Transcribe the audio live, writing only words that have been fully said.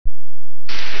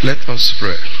Let us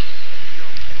pray.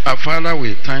 Our Father,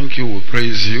 we thank you, we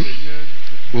praise you.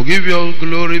 We give you all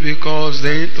glory because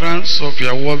the entrance of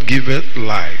your word giveth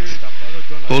light.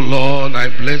 Oh Lord, I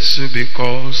bless you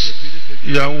because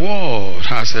your word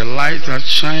has a light that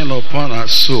shines upon our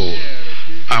soul.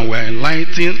 And we're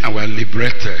enlightened and we're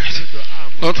liberated.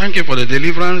 Lord, thank you for the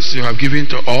deliverance you have given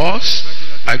to us.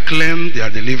 I claim their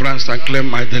deliverance, I claim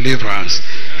my deliverance.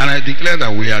 And I declare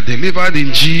that we are delivered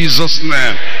in Jesus'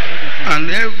 name.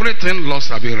 And everything lost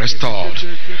have been restored.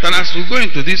 Then as we go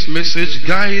into this message,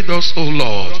 guide us, O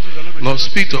Lord. Lord,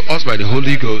 speak to us by the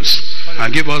Holy Ghost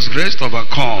and give us grace to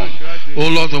overcome. O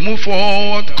Lord, to move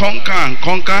forward, conquer and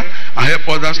help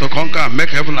others to conquer and make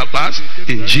heaven at last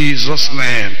in Jesus'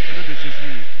 name.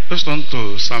 Let's turn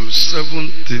to Psalm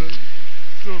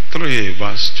 73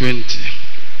 verse 20.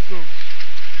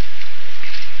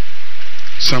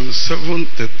 Psalm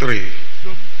 73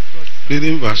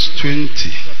 reading verse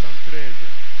 20.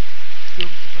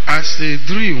 As a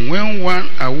dream when one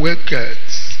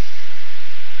awaketh,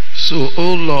 so,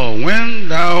 O Lord, when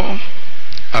thou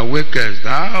awakest,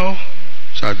 thou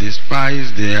shalt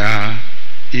despise their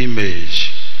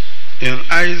image. In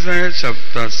Isaiah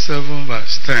chapter 7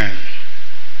 verse 10.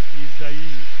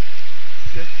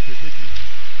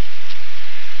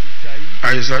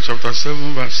 Isaiah chapter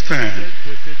 7 verse 10.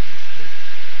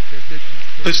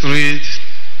 Let's read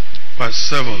verse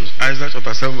 7. Isaiah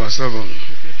chapter 7 verse 7.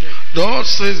 Thus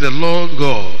says the Lord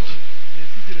God,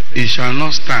 it shall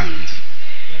not stand,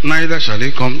 neither shall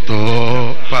it come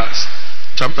to pass.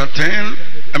 Chapter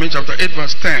 8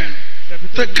 verse 10.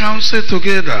 Take counsel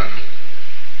together,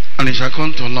 and it shall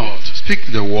come to naught.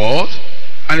 Speak the word,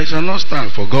 and it shall not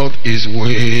stand, for God is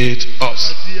with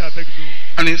us.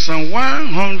 And in Psalm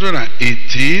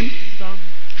 118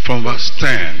 from verse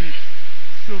 10.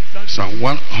 Psalm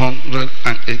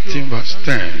 118 verse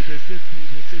 10.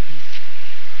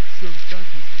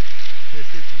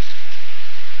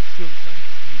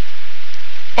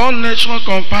 All nations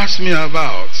compass me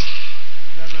about,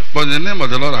 but in the name of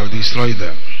the Lord I will destroy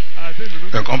them.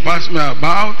 They compass me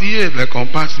about, yea, they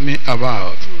compass me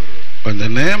about, but in the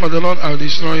name of the Lord I will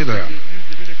destroy them.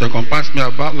 They compass me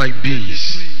about like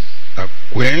bees, that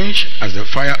quench as the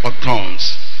fire of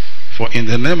thorns. For in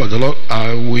the name of the Lord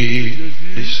I will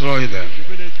destroy them.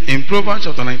 In Proverbs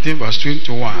chapter 19 verse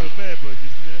 21.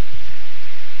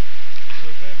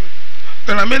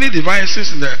 There are many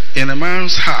devices in a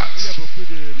man's heart.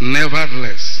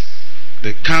 Nevertheless,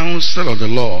 the counsel of the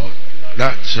Lord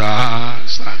that shall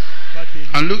stand.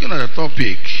 And looking at the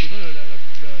topic,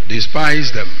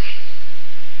 despise them.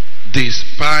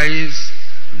 Despise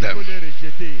them.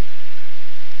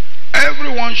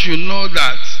 Everyone should know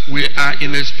that we are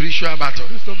in a spiritual battle.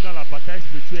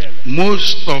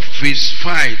 Most of his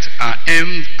fights are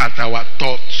aimed at our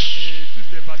thoughts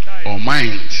or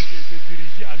mind.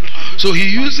 So he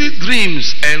uses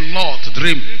dreams a lot.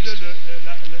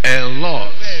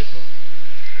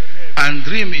 And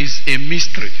dream is a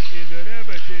mystery,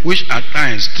 which at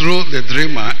times throw the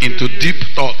dreamer into deep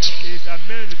thought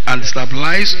and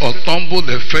stabilize or tumble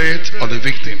the faith of the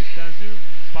victim.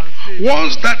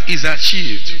 Once that is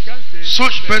achieved,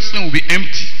 such person will be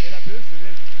empty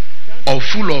or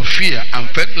full of fear and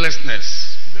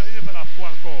faithlessness.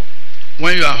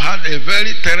 When you have had a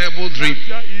very terrible dream,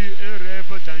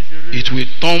 it will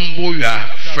tumble your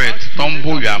faith,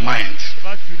 tumble your mind.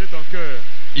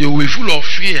 You will be full of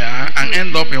fear and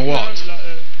end up in what?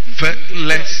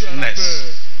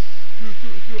 Faithlessness.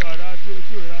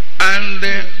 And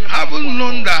having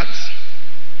known that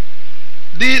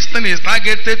this thing is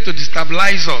targeted to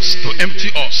destabilize us, to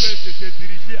empty us,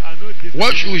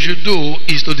 what we should do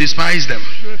is to despise them.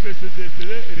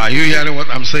 Are you hearing what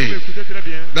I'm saying?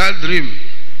 That dream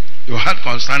you had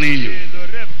concerning you,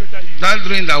 that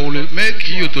dream that will make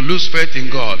you to lose faith in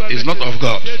God, is not of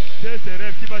God.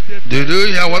 Do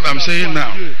you hear what I'm saying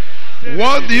now?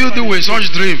 What do you do with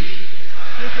such dream?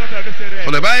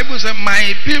 For the Bible says,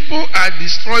 my people are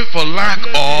destroyed for lack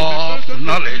of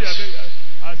knowledge.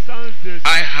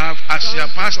 I have, as your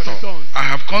pastor, I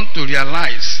have come to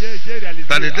realize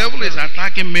that the devil is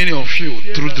attacking many of you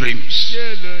through dreams.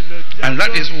 And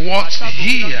that is what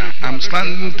here I'm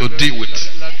standing to deal with.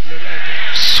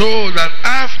 So that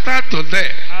after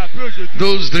today,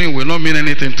 those dreams will not mean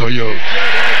anything to you.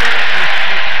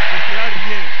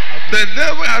 The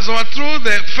devil has overthrown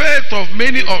the faith of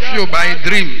many of you by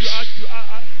dreams.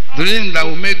 Dreams that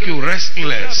will make you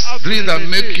restless. Dreams that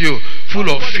make you full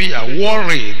of fear,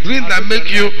 worry. Dreams that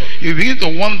make you begin to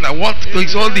wonder what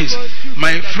is all this.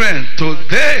 My friend,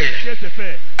 today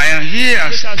I am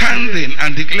here standing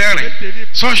and declaring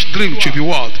such dreams should be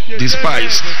what?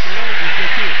 Despised.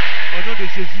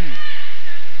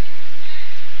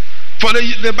 For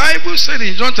the Bible said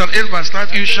in John chapter 8 verse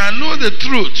 30, you shall know the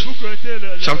truth.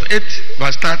 Chapter 8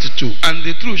 verse 32. And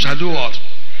the truth shall do what?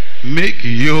 Make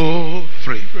you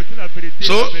free.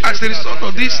 So as a result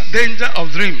of this danger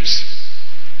of dreams,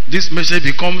 this message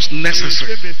becomes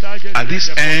necessary at this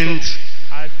end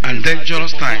and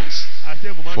dangerous times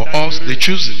for us, the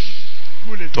chosen,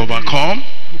 to overcome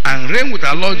and reign with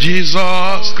our Lord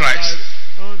Jesus Christ.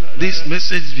 This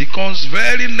message becomes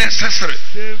very necessary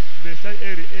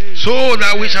so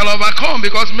that we shall overcome,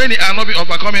 because many are not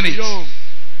overcoming it,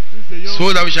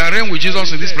 so that we shall reign with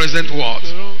Jesus in this present world.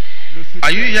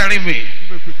 Are you hearing me?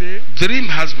 Dream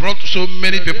has brought so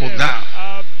many people down.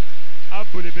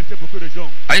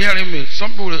 Are you hearing me?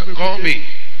 Some people call me.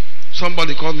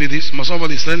 Somebody called me this.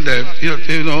 Somebody sent a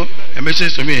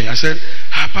message to me. I said,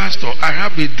 Pastor, I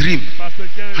have a dream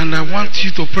and I want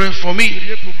you to pray for me.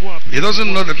 He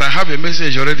doesn't know that I have a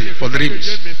message already for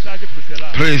dreams.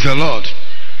 Praise the Lord.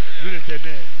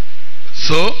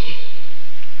 So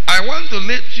I want to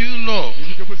let you know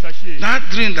that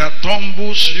dream that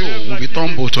tumbles you will be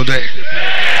tumbled today.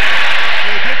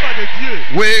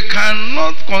 We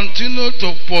cannot continue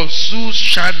to pursue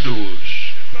shadows.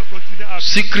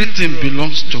 Secret thing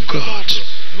belongs to God.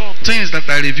 Things that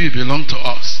I reveal belong to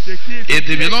us. If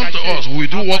they belong to us, we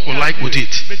do what we like with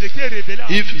it.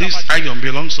 If this iron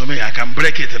belongs to me, I can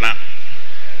break it now.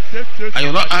 And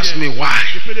you not ask me why.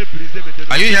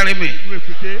 Are you hearing me?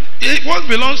 What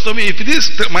belongs to me? If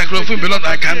this microphone belongs,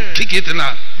 I can kick it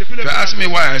now. If you ask me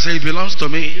why, I say it belongs to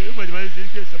me.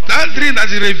 That dream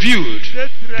that is revealed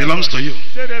belongs to you.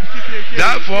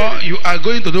 Therefore, you are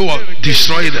going to do what?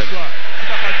 Destroy them.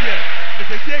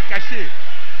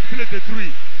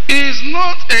 It is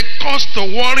not a cause to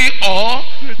worry or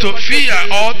to fear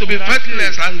or to be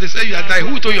faithless and they say you are dying.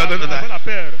 Who told you are going to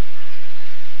die?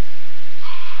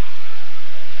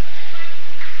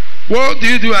 What do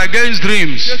you do against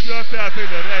dreams?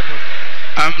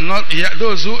 I'm not here.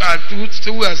 Those who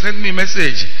are sending me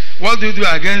message, what do you do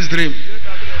against dream?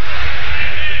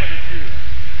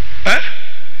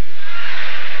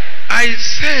 I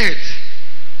said,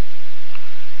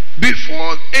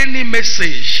 before any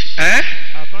message,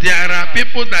 there are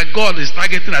people that God is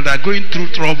targeting and are going through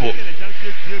trouble.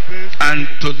 And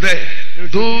today,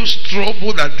 those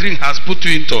trouble that dream has put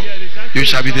you into, you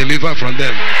shall be delivered from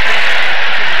them.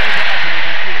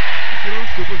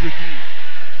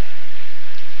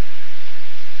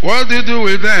 What do you do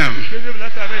with them?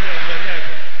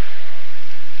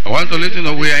 I want to let you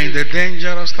know we are in the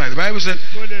dangerous time. The Bible said,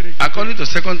 according to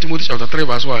 2 Timothy chapter 3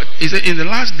 verse 1, it said, in the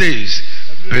last days,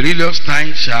 perilous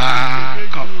times shall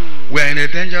come. We are in a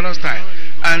dangerous time.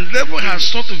 And the devil has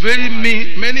sought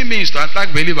many means to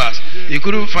attack believers. He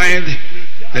couldn't find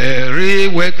the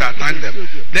real way to attack them. The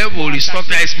devil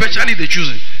resorted, especially the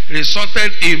chosen,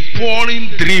 resorted in pouring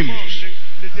dreams.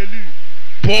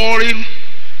 Pouring,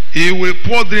 he will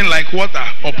pour dream like water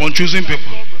upon choosing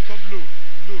people.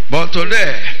 But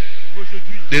today,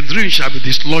 the dream shall be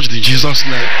dislodged in Jesus'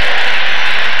 name.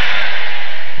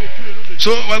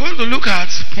 So we're going to look at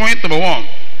point number 1.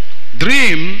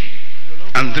 Dream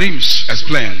and dreams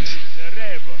explained.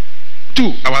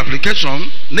 2, our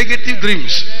application, negative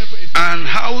dreams and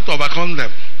how to overcome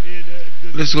them.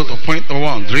 Let's go to point number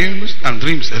 1. Dreams and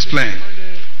dreams explained.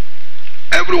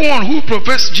 Everyone who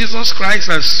professes Jesus Christ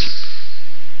as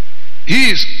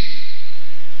his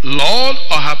Lord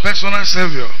or her personal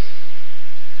Savior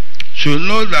should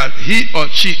know that he or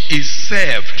she is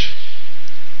saved.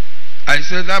 I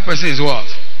said that person is what?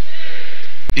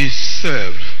 Is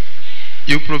saved.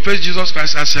 You profess Jesus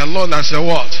Christ as your Lord, as your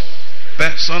what?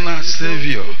 Personal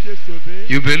Savior.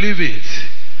 You believe it.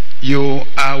 You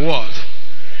are what?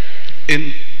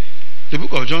 In the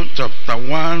book of John chapter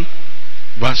 1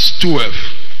 verse 12.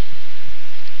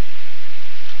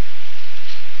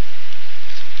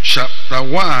 Chapter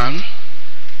 1.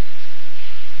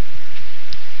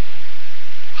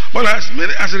 But as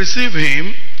many as receive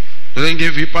him, then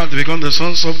gave him power to become the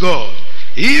sons of God.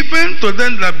 Even to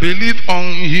them that believe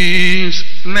on his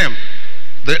name.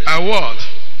 They are what?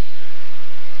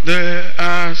 They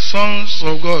are sons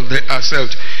of God. They are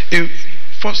saved. In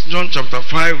 1 John chapter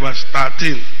 5 verse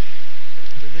 13.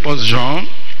 1 John.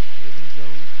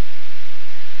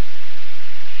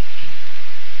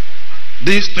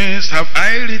 These things have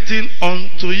I written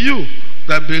unto you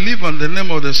that believe on the name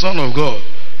of the Son of God,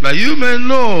 that you may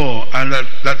know and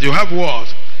that you have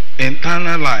what?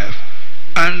 Eternal life.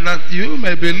 And that you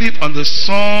may believe on the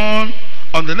Son,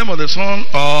 on the name of the Son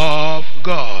of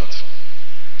God.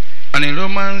 And in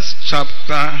Romans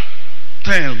chapter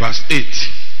 10 verse 8.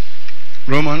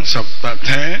 Romans chapter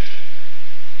 10,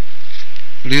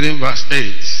 reading verse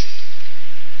 8.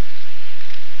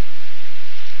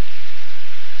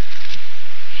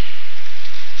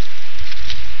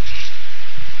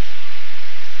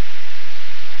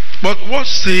 But what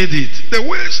said it? The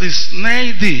words is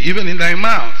nigh thee, even in thy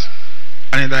mouth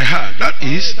and in thy heart. That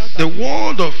is the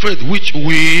word of faith which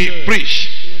we preach.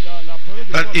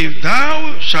 That if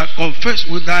thou shalt confess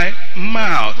with thy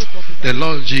mouth the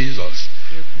Lord Jesus,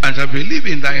 and shalt believe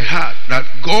in thy heart that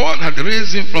God hath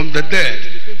raised him from the dead,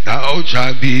 thou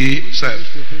shalt be saved.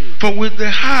 For with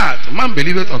the heart man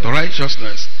believeth unto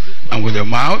righteousness, and with the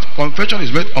mouth confession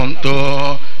is made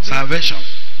unto salvation.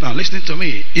 Now listen to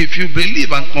me. If you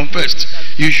believe and confess,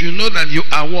 you should know that you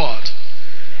are what?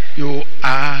 You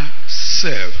are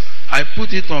saved. I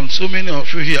put it on so many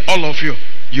of you here, all of you.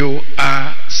 You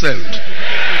are saved.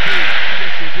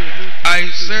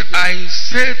 I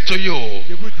said to you,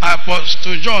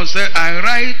 Apostle John said, I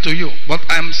write to you, but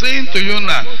I'm saying to you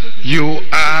now, you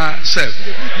are saved.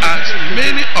 As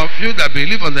many of you that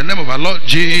believe on the name of our Lord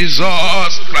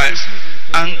Jesus Christ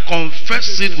and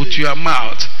confess it with your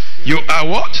mouth, you are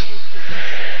what?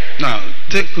 Now,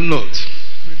 take note.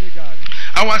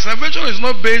 Our salvation is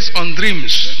not based on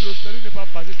dreams,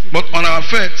 but on our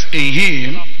faith in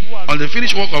him, on the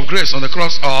finished work of grace on the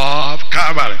cross of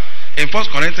Calvary. In 1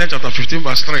 Corinthians chapter 15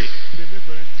 verse 3.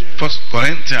 1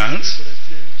 Corinthians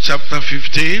chapter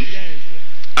 15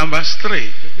 and verse 3.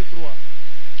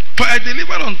 For I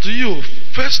delivered unto you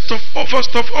first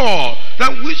of all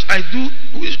that which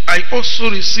I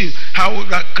also received, how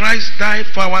that Christ died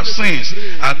for our sins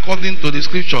according to the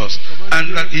scriptures,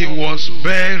 and that he was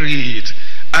buried,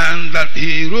 and that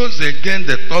he rose again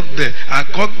the third day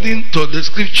according to the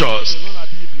scriptures,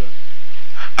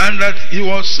 and that he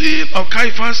was seen of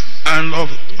Caiaphas and of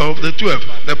the 12.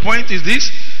 The point is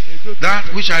this: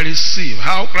 that which I received,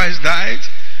 how Christ died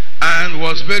and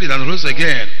was buried and rose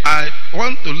again. I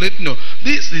want to let you know,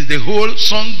 this is the whole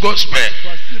song gospel,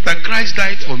 that Christ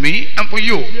died for me and for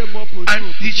you, and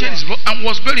he shed his blood and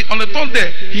was buried. On the third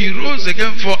day he rose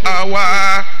again for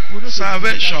our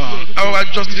salvation, our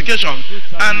justification.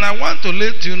 And I want to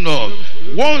let you know,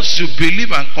 once you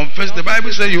believe and confess, the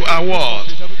Bible says you are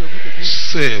what?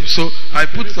 Saved. So I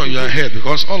put it on your head,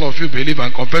 because all of you believe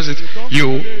and confess it,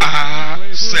 you are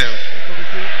saved.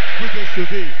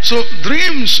 So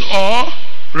dreams or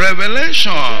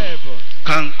revelation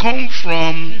can come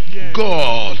from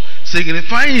God,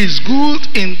 signifying his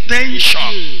good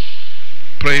intention.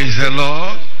 Praise the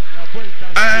Lord.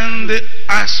 And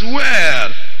as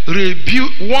well,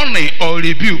 warning or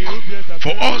rebuke,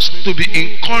 for us to be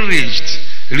encouraged,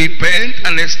 repent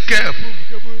and escape,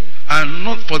 and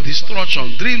not for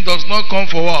destruction. Dream does not come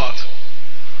for what?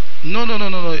 No.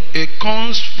 It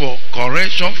comes for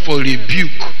correction, for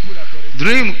rebuke.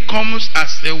 Dream comes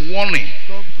as a warning,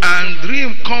 and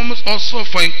dream comes also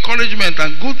for encouragement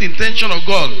and good intention of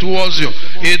God towards you.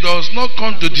 It does not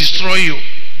come to destroy you.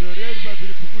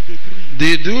 Do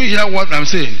you hear what I'm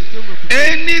saying?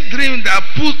 Any dream that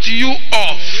puts you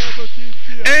off,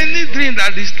 any dream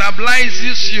that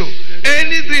destabilizes you,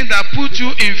 any dream that puts you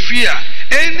in fear,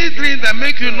 any dream that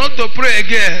makes you not to pray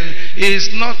again,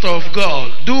 is not of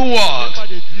God. Do what?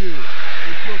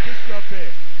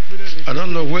 I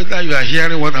don't know whether you are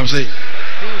hearing what I'm saying.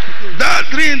 That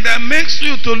dream that makes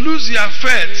you to lose your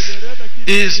faith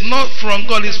is not from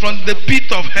God, it's from the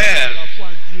pit of hell.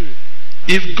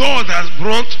 If God has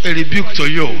brought a rebuke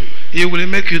to you, he will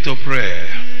make you to pray,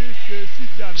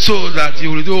 so that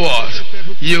you will do what?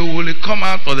 You will come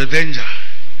out of the danger.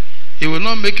 He will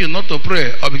not make you not to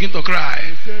pray or begin to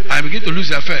cry and begin to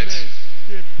lose your faith.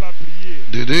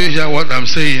 Do you hear what I'm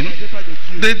saying?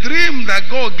 The dream that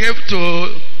God gave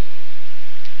to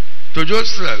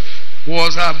Joseph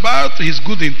was about his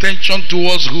good intention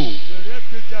towards who?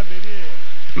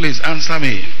 Please answer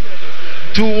me.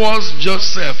 Towards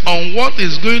Joseph, on what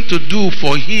he's going to do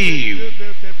for him.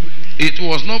 It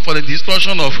was not for the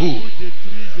destruction of who?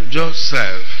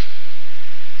 Joseph.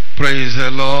 Praise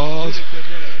the Lord.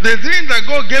 The dream that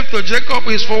God gave to Jacob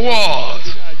is for what?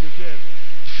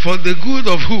 For the good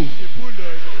of who?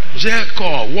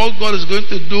 Jacob. What God is going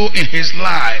to do in his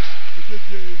life.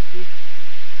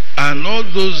 And all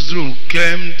those dreams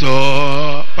came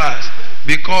to pass,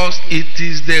 because it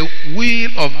is the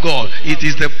will of God. It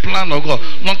is the plan of God.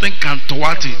 Nothing can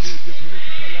thwart it.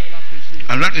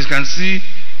 And that you can see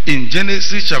in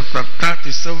Genesis chapter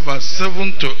 37 verse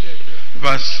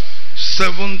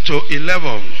 7 to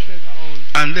 11.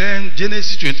 And then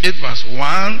Genesis 28 verse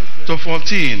 1 to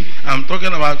 14. I'm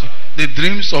talking about the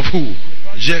dreams of who?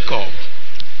 Jacob.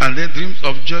 And the dreams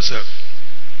of Joseph.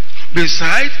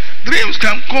 Besides, dreams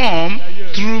can come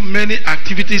through many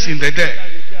activities in the day.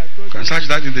 You can search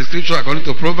that in the scripture according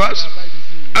to Proverbs.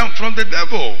 And from the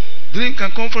devil. Dream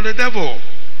can come from the devil,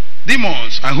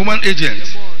 demons, and human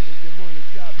agents.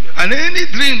 And any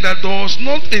dream that does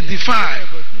not edify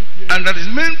and that is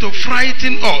meant to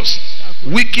frighten us,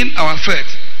 weaken our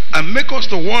faith, and make us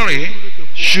to worry,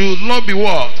 should not be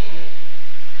what?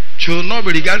 Should not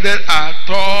be regarded at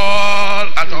all,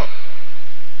 at all.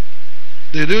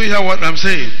 Did you hear what I'm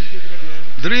saying?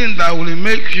 Dream that will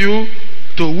make you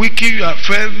to weaken your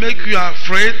faith, make you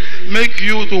afraid, make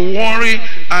you to worry,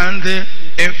 and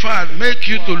in fact, make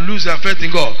you to lose your faith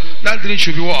in God. That dream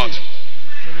should be what?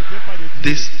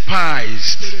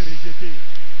 Despised.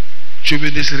 Should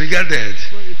be disregarded.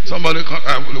 Somebody,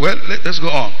 well, let's go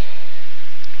on.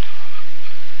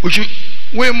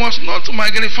 We must not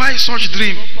magnify such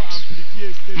dreams.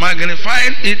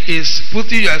 Magnifying it is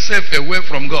putting yourself away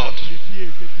from God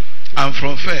and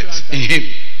from faith in Him.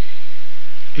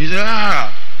 He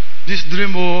said, this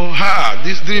dream,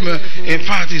 this dream, in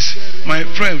fact, is, my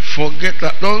friend, forget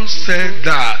that. Don't say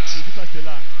that.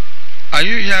 Are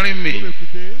you hearing me?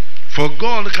 For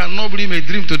God cannot bring a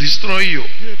dream to destroy you.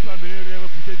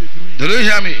 Do you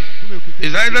hear me?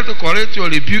 It's either to correct you or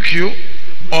rebuke you,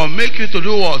 or make you to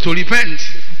do what? To repent,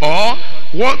 or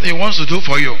what He wants to do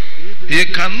for you. He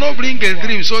cannot bring a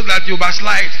dream so that you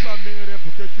backslide.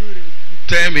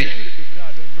 Tell me.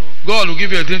 God will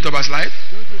give you a dream to backslide?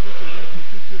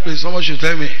 Please, someone should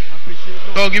tell me.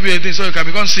 God will give you a dream so you can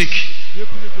become sick,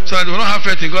 so that you will not have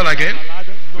faith in God again.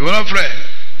 You will not pray.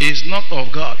 It's not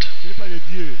of God.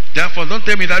 Therefore, don't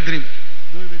tell me that dream.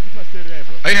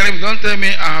 Are you hearing me? Don't tell me,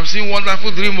 I have seen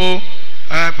wonderful dream.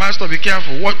 Pastor, be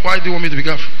careful. Why do you want me to be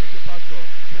careful?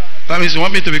 That means you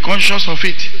want me to be conscious of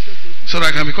it, so that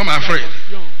I can become afraid.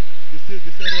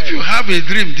 If you have a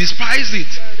dream, despise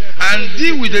it and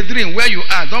deal with the dream where you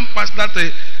are. Don't pass that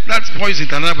poison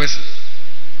to another person.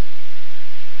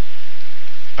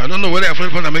 I don't know whether you're afraid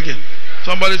of what I'm making.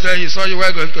 Somebody said he saw you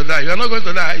were going to die. You are not going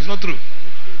to die. It's not true.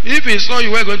 If he saw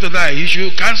you were going to die, he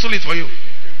should cancel it for you.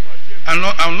 I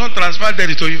will not transfer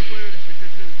death to you.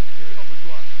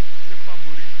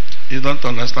 You don't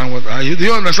understand what do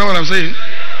you understand what I'm saying?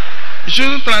 You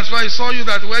shouldn't transfer. He saw you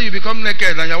that where you become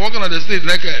naked and you're walking on the street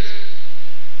naked,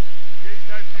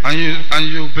 and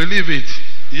you believe it,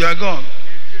 you are gone.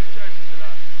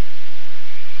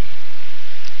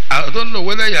 I don't know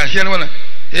whether you are hearing what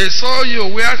he saw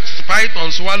you where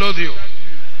python swallowed you.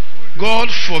 God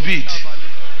forbid.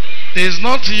 It's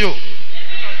not you.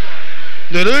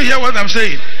 Do you hear what I'm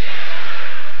saying?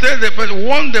 Tell the person,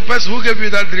 warn the person who gave you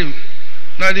that dream,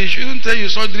 that he shouldn't tell you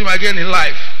such dream again in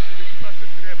life.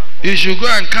 You should go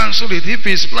and cancel it if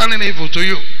he's planning evil to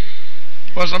you.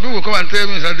 But some people come and tell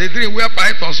me that they dream where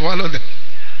python swallowed them.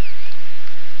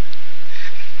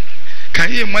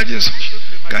 Can you imagine?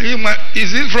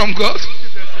 Is it from God?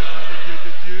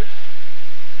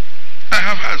 I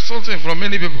have heard something from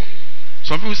many people.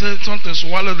 Some people say something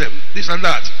swallowed them, this and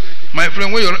that. My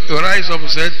friend, when you rise up and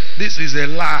said, this is a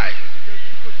lie.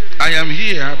 I am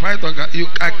here.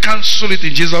 I cancel it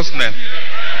in Jesus' name.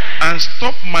 And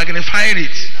stop magnifying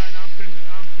it.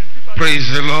 Praise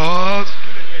the Lord.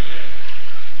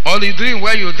 Or the dream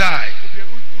where you die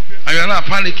and you are not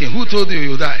panicking. Who told you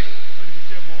you die?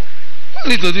 What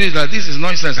you need to do is that this is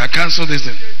nonsense. I cancel this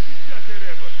thing.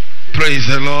 Praise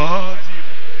the Lord.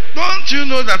 Don't you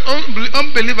know that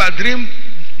unbelievers dream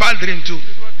bad dream too?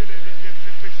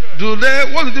 Do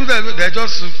they? What do they?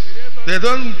 They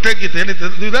don't take it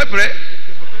anything. Do they pray?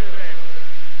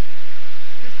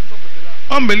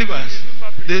 Unbelievers,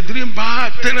 they dream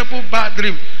bad, terrible bad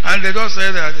dream, and they just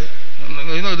say that.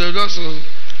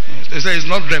 They say it's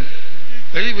not them.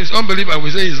 If it's unbeliever,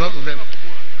 we say it's not them.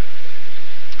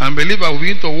 Unbeliever will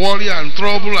begin to worry and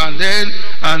trouble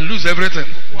and lose everything.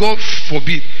 God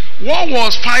forbid. What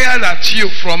was fired at you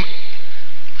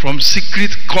from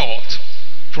secret court,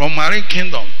 from marine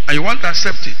kingdom, and you want to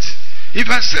accept it? If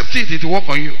you accept it, it will work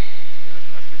on you.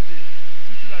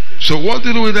 So what do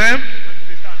you do with them?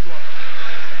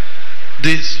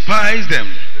 Despise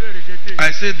them. I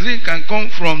say dream can come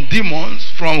from demons,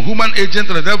 from human agent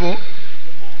to the devil,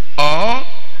 or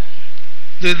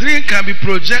the dream can be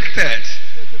projected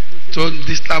to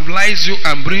destabilize you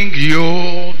and bring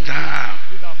you down.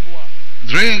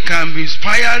 Dream can be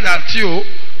inspired at you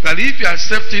that if you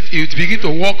accept it, it will begin to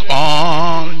work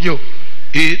on you.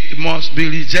 It must be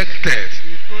rejected.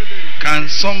 Can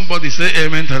somebody say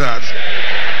amen to that?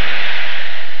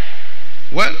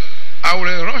 Well, I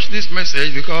will rush this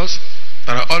message because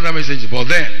there are other messages, but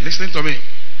then, listen to me,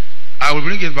 I will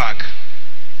bring it back.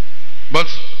 But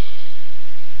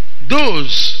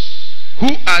those who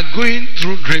are going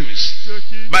through dreams,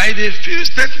 by the few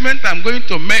statements I'm going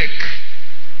to make,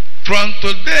 from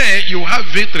today you have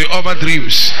victory over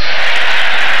dreams.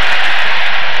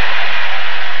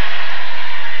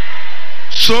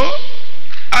 So,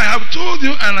 I have told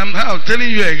you and I'm now telling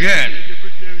you again,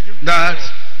 that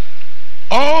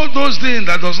all those things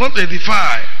that does not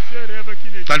edify,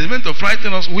 that is meant to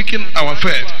frighten us, weaken our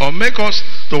faith, or make us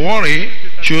to worry,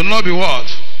 should not be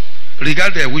what?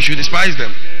 Regarded. We should despise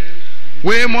them.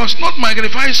 We must not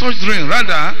magnify such dreams.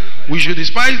 Rather, we should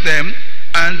despise them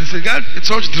and disregard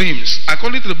such dreams.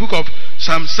 According to the book of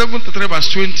Psalm 73 verse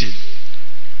 20.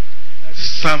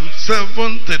 Psalm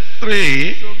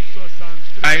 73,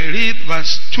 I read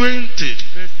verse 20.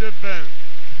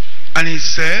 And it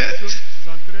says,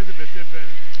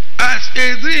 as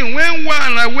a dream, when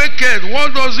one awaketh,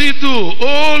 what does he do?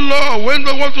 Oh Lord, what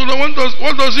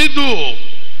does he do?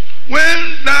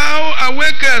 When thou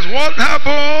awakest, what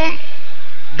happened?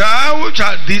 Thou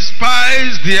shalt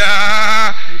despise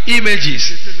their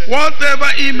images.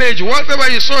 Whatever image, whatever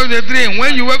you saw in the dream,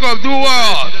 when you wake up, do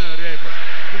what?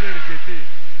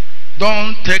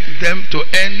 Don't take them to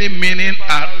any meaning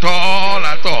at all,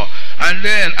 at all. And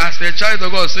then as the child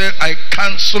of God says, I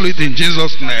cancel it in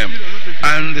Jesus' name.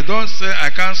 And they don't say, I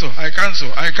cancel, I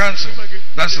cancel, I cancel.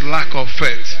 That's lack of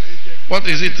faith. What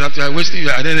is it that you are wasting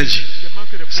your energy?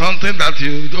 Something that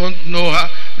you don't know.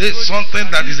 There's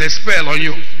something that is a spell on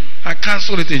you. I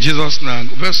cancel it in Jesus' name.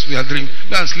 First we are dreaming.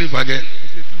 Go and sleep again.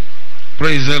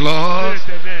 Praise the Lord.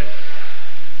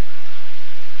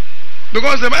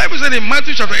 Because the Bible said in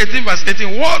Matthew chapter 18 verse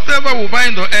 18, whatever will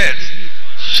bind on earth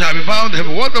shall be bound in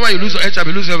heaven. Whatever you lose on earth shall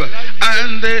be loosed in heaven.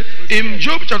 And in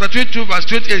Job chapter 22 verse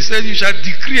 28 it says, you shall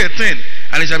decree a thing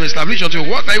and it shall be established unto you.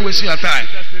 What are you wasting your time?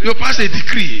 You pass a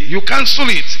decree. You cancel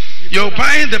it. You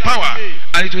bind the power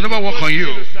and it will never work on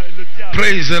you.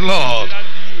 Praise the Lord.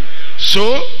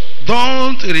 So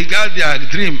don't regard their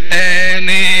dream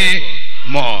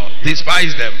anymore.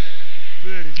 Despise them.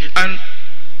 And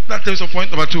that is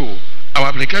point number 2. Our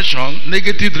application,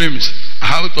 negative dreams,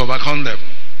 how to overcome them.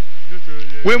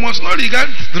 We must not regard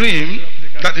dream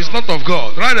that is not of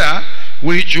God. Rather,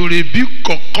 we should rebuke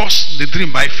or curse the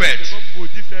dream by faith.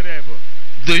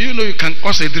 Do you know you can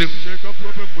curse a dream?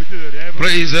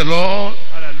 Praise the Lord.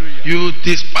 You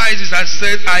despise it and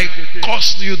say, I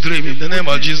curse you dream in the name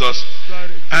of Jesus.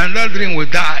 And that dream will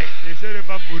die.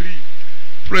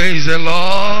 Praise the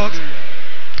Lord.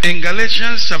 In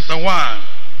Galatians chapter 1.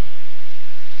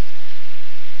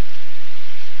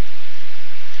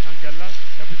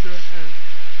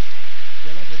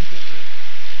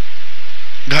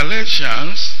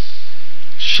 Galatians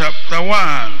chapter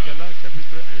 1.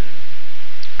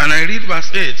 And I read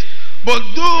verse 8. But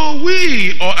though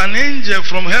we or an angel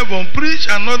from heaven preach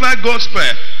another gospel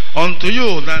unto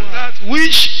you than that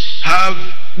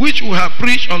which we have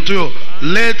preached unto you,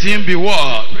 let him be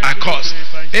what? Accursed.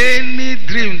 Any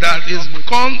dream that is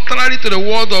contrary to the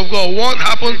word of God, what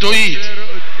happened to it?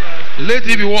 Let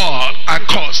it be what?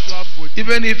 Accursed.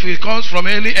 Even if it comes from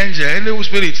any angel, any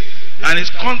spirit, and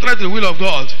it's contrary to the will of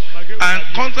God, and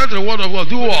contrary to the word of God,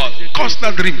 do what? Curse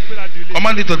that dream.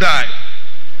 Command it to die.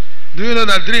 Do you know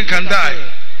that dream can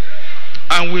die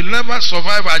and will never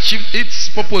survive or achieve its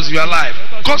purpose in your life?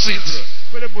 Curse it.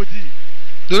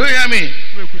 Do you hear me?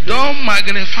 Don't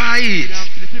magnify it.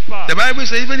 The Bible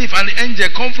says even if an angel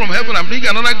come from heaven and bring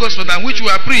another gospel than which we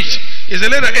have preached, is a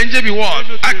let the angel be what?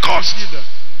 Accursed.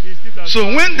 So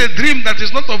when the dream that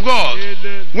is not of God,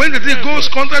 when the dream goes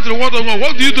contrary to the word of God,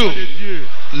 what do?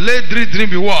 Let the dream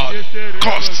be what?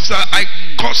 Cursed. So I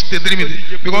cursed the dream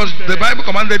because the Bible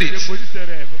commanded it.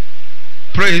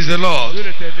 Praise the Lord.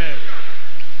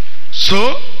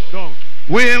 So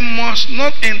we must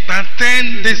not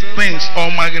entertain these things or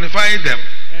magnify them.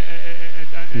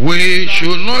 We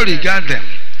should not regard them.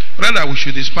 Rather, we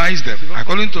should despise them.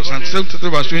 According to Psalm 73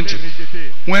 verse 20.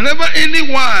 Whenever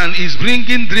anyone is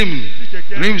bringing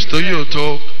dreams to you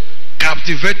to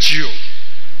captivate you,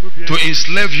 to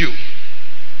enslave you,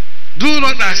 do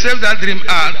not accept that dream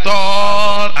at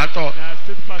all. At all.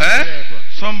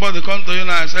 Somebody come to you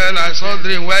now and say, I saw a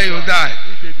dream where you died,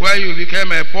 where you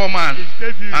became a poor man,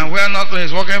 and where nothing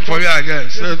is working for you again.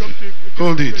 Say,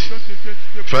 hold it.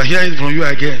 If I hear it from you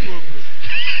again.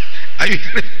 Are you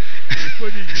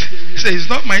say, it's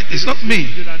not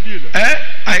me.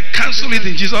 I cancel it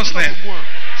in Jesus' name.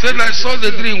 Said, I saw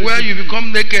the dream where you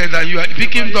become naked and you are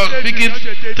picking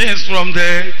things from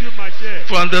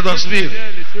the dustbin.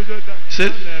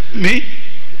 Said, me?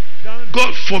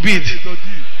 God forbid.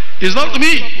 It's not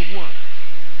me.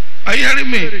 Are you hearing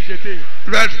me?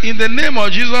 That in the name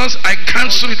of Jesus, I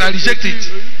cancel it, I reject it.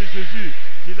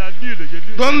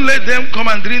 Don't let them come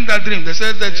and dream that dream. They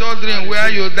said the child dream where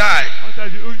you die,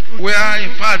 where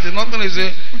in fact nothing is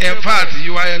in fact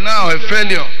you are now a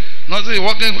failure. Nothing is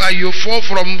working, you fall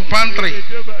from pantry.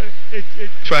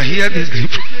 If I hear this dream,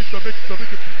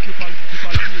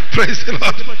 praise the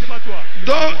Lord.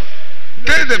 Don't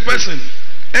tell the person,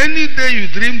 Any day you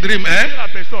dream,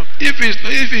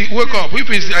 if you wake up, if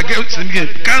it's against him,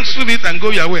 cancel it and go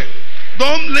your way.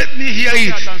 Don't let me hear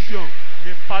it.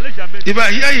 If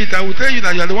I hear it, I will tell you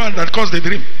that you are the one that caused the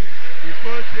dream.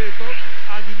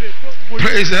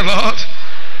 Praise the Lord.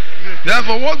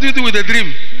 Therefore, what do you do with the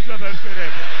dream?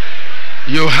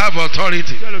 You have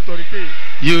authority.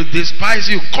 You despise,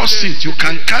 you curse it. You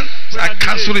can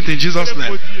cancel it in Jesus'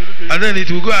 name. And then it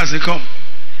will go as it comes.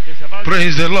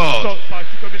 Praise the Lord.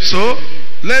 So,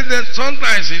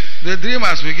 sometimes the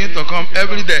dreamers begin to come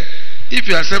every day. If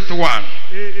you accept one,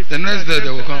 the next day they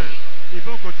will come.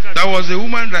 There was a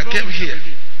woman that came here.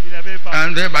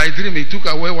 And then by dream, he took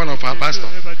away one of our pastors.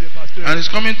 And he's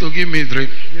coming to give me a dream.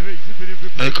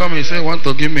 He come and say, want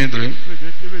to give me a dream?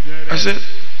 I said,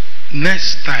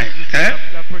 next time.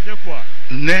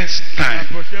 Next time.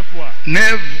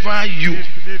 Never you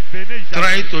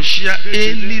try to share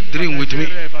any dream with me.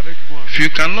 If you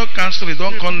cannot cancel it,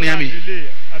 don't come near me.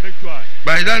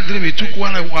 By that dream, he took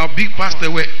one of our big pastor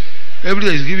away. Every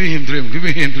day he's giving him dream.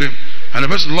 And the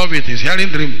person loves it. He's hearing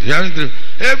dream.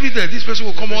 Every day, this person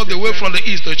will come all the way from the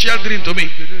east to share dream to me.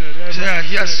 He said,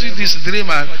 I see this dream.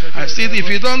 I see it. If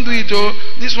you don't do it,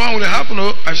 this one will happen.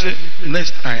 I said,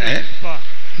 next time.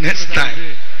 Next time.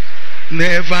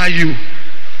 Never you.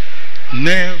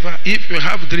 Never. If you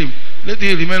have a dream, let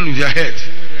it remain with your head.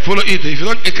 Follow it. If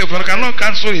you cannot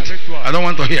cancel it, I don't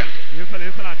want to hear.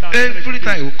 Every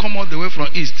time you come all the way from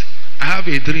east, I have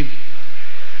a dream.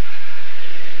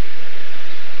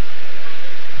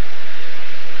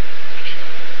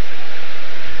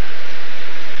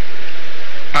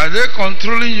 Are they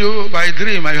controlling you by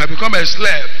dream and you have become a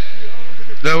slave?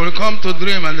 They will come to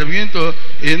dream and they begin to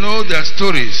their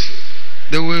stories.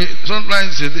 They will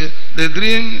sometimes they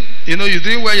dream, you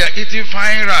dream where you are eating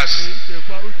fine rice,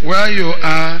 where you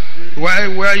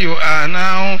are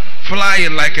now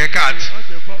flying like a cat,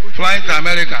 flying to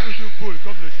America.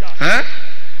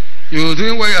 You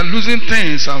dream where you are losing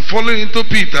things and falling into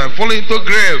pit and falling into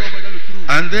grave,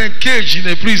 and then caged in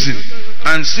a prison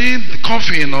and seeing the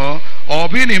coffin or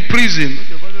being in prison,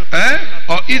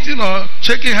 or eating or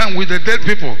shaking hands with the dead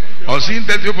people, or seeing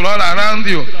dead people all around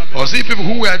you, or seeing people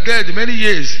who were dead many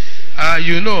years,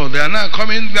 they are now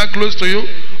coming back close to you,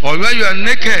 or where you are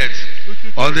naked,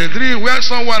 or the dream where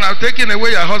someone has taken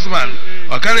away your husband,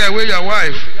 or carry away your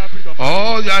wife,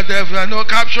 or they are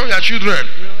capture your children,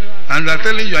 and they are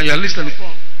telling you and you are listening.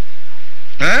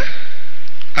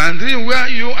 And dream where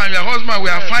you and your husband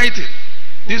were fighting.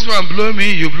 This one blow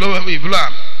me, you blow him, you blow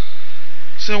him.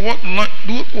 Say what?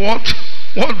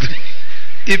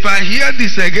 If I hear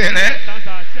this again,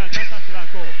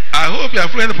 I hope you are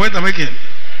following the point I'm making.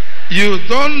 You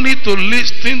don't need to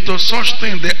listen to such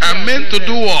things. They are meant to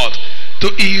do what? To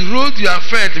erode your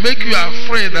faith, make you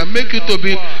afraid, and make you to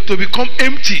become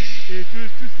empty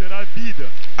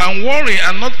and worry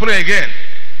and not pray again.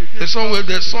 They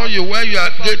saw you where you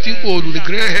are getting old with the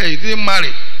gray hair. You didn't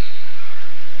marry.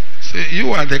 Say,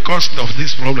 you are the cause of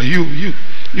this problem.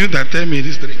 You that tell me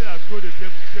this dream.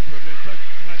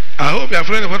 I hope you are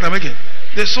afraid of what I'm making.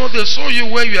 They saw you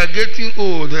where you are getting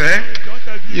old.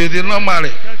 You did not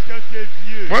marry.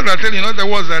 What I tell you, in other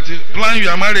words, that you plan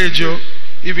your marriage.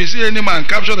 If you see any man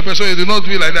capture the person, you do not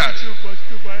do it like that.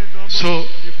 So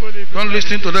don't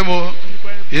listen to them.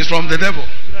 It's from the devil.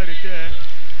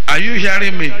 Are you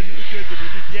hearing me?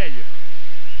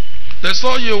 They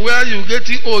saw you where you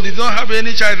getting old, you don't have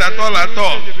any child at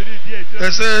all.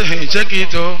 They say, hey, check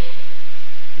it,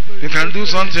 you can do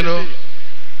something,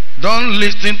 Don't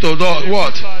listen to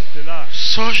what?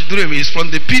 Such dream is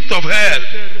from the pit of hell.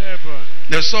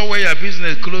 They saw where your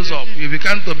business close up. You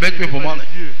began to beg people money.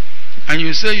 And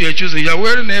you say you are choosing. You are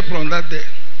wearing an apron that day.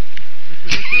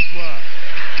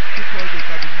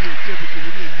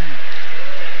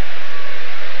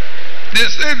 They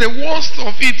say the worst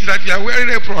of it is that you are wearing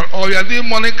an apron or you are doing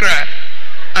money cry.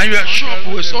 And your shop,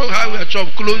 we saw how your shop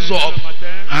close up.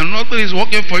 And nothing is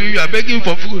working for you. You are begging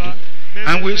for food.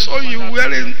 And we saw you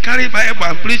carry Bible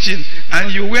and preaching.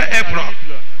 And you wear apron.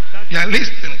 You are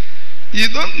listening. You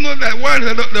don't know that one,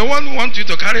 they don't want you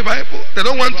to carry Bible. They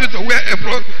don't want you to wear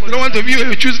apron. They don't want to be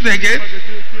you choosing again.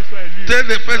 Tell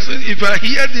the person, if I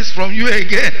hear this from you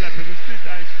again,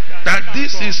 that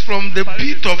this is from the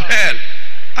pit of hell,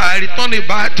 I return it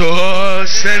back to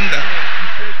sender.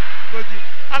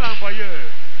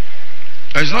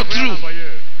 It's not true.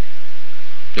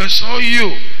 They saw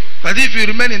you. But if you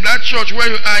remain in that church where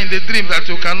you are in the dream that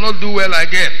you cannot do well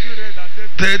again,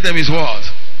 tell them his word.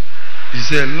 It's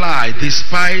a lie.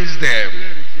 Despise them.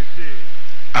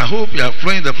 I hope you are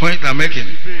following the point I'm making.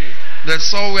 That's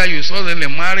saw where you suddenly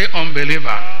marry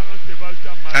unbeliever.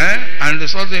 And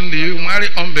suddenly you marry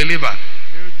unbeliever.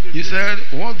 He said,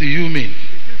 what do you mean?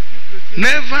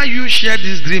 Never you share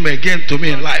this dream again to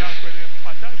me in life.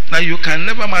 Now you can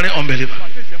never marry unbeliever.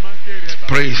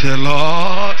 Praise the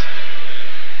Lord.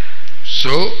 So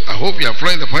I hope you are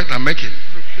following the point I'm making.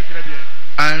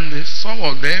 And some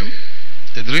of them,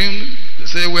 the dream, they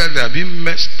say where they are being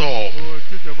messed up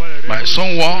by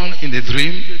someone in the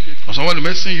dream, or someone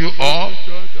messing you up,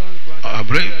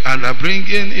 and are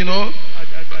bringing, you know,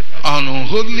 an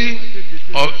unholy,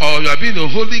 or you are being in a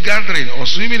holy gathering, or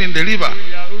swimming in the river,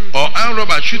 or armed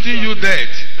robber shooting you dead,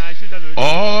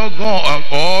 or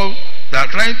they are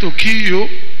trying to kill you,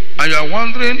 and you are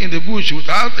wandering in the bush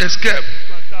without escape,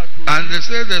 and they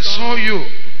say they saw you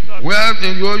where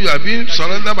you are being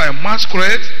surrounded by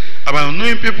masquerade, about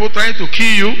knowing people trying to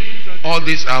kill you. All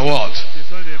these are what?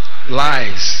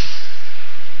 Lies.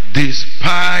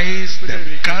 Despise them.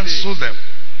 Cancel them.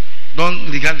 Don't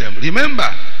regard them. Remember,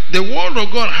 the word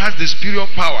of God has the spiritual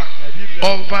power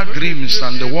over dreams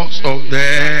and the works of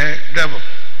the devil.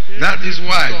 That is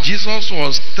why Jesus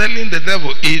was telling the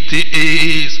devil, it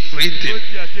is written.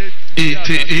 It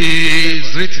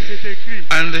is written.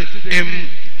 And in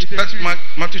that's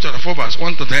Matthew chapter 4 verse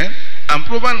 1 to 10 and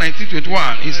Proverbs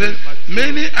 19:21, he says,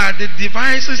 many are the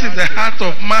devices in the heart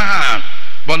of man,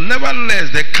 but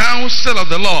nevertheless the counsel of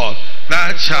the Lord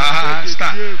that shall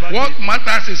stand. What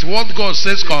matters is what God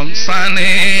says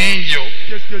concerning you.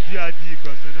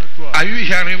 Are you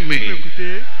hearing me?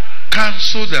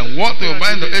 Cancel them. What you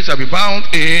bind on earth shall be bound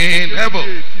in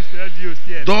heaven.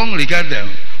 Don't regard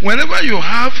them. Whenever you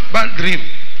have bad dream,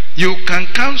 you can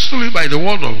cancel it by the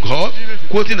word of God,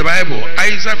 quoting the Bible.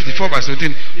 Isaiah 54 verse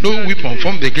 17, no weapon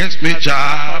formed against me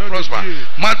shall prosper.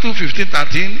 Matthew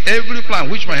 15:13, every plan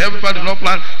which my heavenly Father did not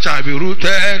plan shall be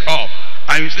rooted up.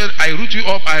 And you said, I root you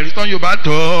up, I return you back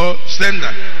to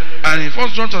sender. And in 1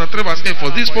 John chapter 3 verse 8,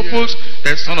 for this purpose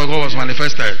the Son of God was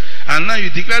manifested. And now you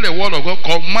declare the word of God,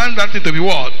 command that thing to be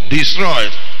what?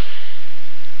 Destroyed.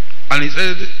 And he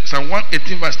said, Psalm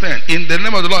 118 verse 10, in the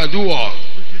name of the Lord I do what?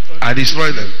 I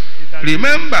destroy them.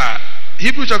 Remember,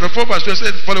 Hebrews chapter 4 verse 12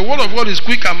 said, for the word of God is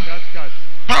quick and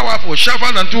powerful,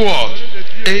 sharper than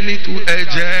two-edged, any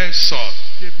two-edged sword.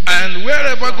 And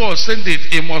wherever God sent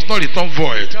it, it must not return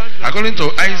void. According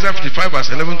to Isaiah 55 verse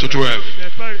 11 to 12.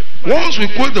 Once we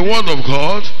quote the word of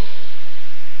God,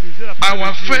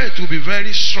 our faith will be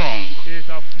very strong,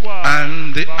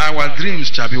 and our dreams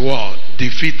shall be what?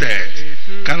 Defeated.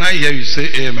 Can I hear you say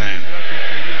amen?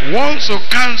 Once you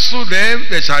cancel them,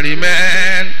 they shall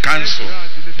remain cancelled.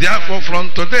 Therefore,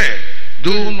 from today,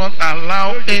 do not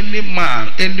allow any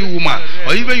man, any woman,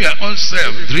 or even your own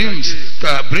self, dreams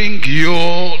to bring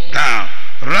you down.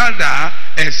 Rather,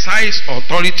 exercise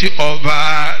authority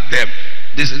over them.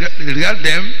 Disregard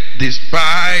them,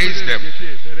 despise them.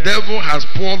 Devil has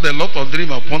poured a lot of dream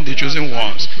upon the chosen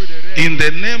ones. In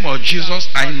the name of Jesus,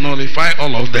 I nullify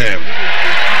all of them.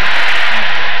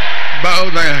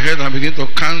 Bow down your head and begin to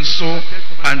cancel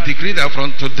and decree that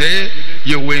from today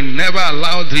you will never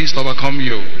allow this to overcome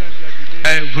you.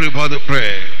 Everybody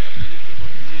pray.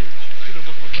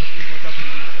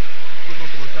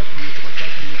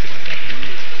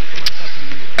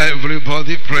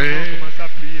 Everybody pray.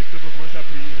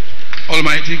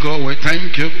 Almighty God, we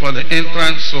thank you for the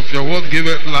entrance of your word, give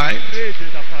it life.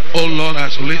 Oh Lord,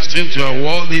 as we listen to your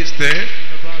word this day,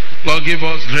 Lord, give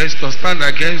us grace to stand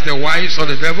against the wiles of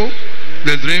the devil,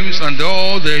 the dreams and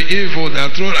all the evil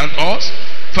that are thrown at us.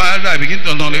 Father, I begin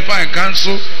to nullify and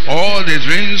cancel all the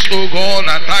dreams, oh God,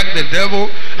 attack the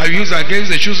devil, I use against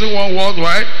the chosen one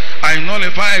worldwide. I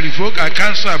nullify, I revoke, I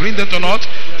cancel, I bring them to naught.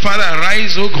 Father,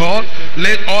 arise, oh God,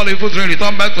 let all evil dreams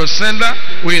return back to sender.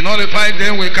 We nullify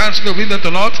them, we cancel, bring them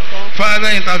to naught. Father,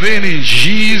 intervene in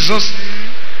Jesus'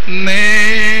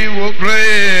 name we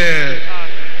pray.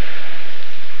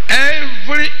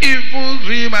 Every evil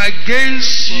dream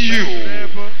against you,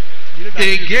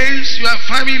 against your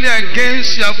family,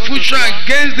 against your future,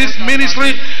 against this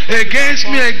ministry, against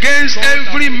me, against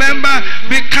every member,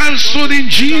 be cancelled in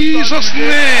Jesus'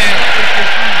 name.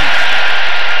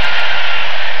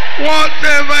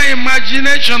 Whatever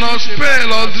imagination or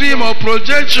spell or dream or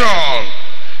projection,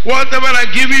 whatever I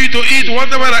give you to eat,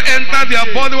 whatever I enter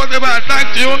their body, whatever I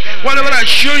attack you, whatever I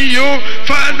show you,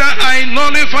 Father, I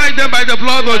nullify them by the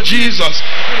blood of Jesus.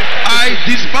 I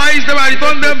despise them, I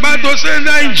return them back to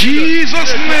sender in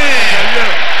Jesus' name.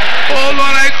 Oh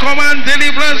Lord, I command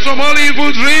deliverance from all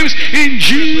evil dreams in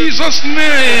Jesus'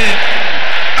 name.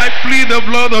 I plead the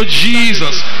blood of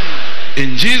Jesus.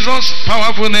 In Jesus'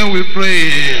 powerful name we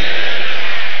pray.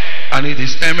 And it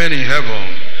is amen in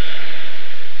heaven.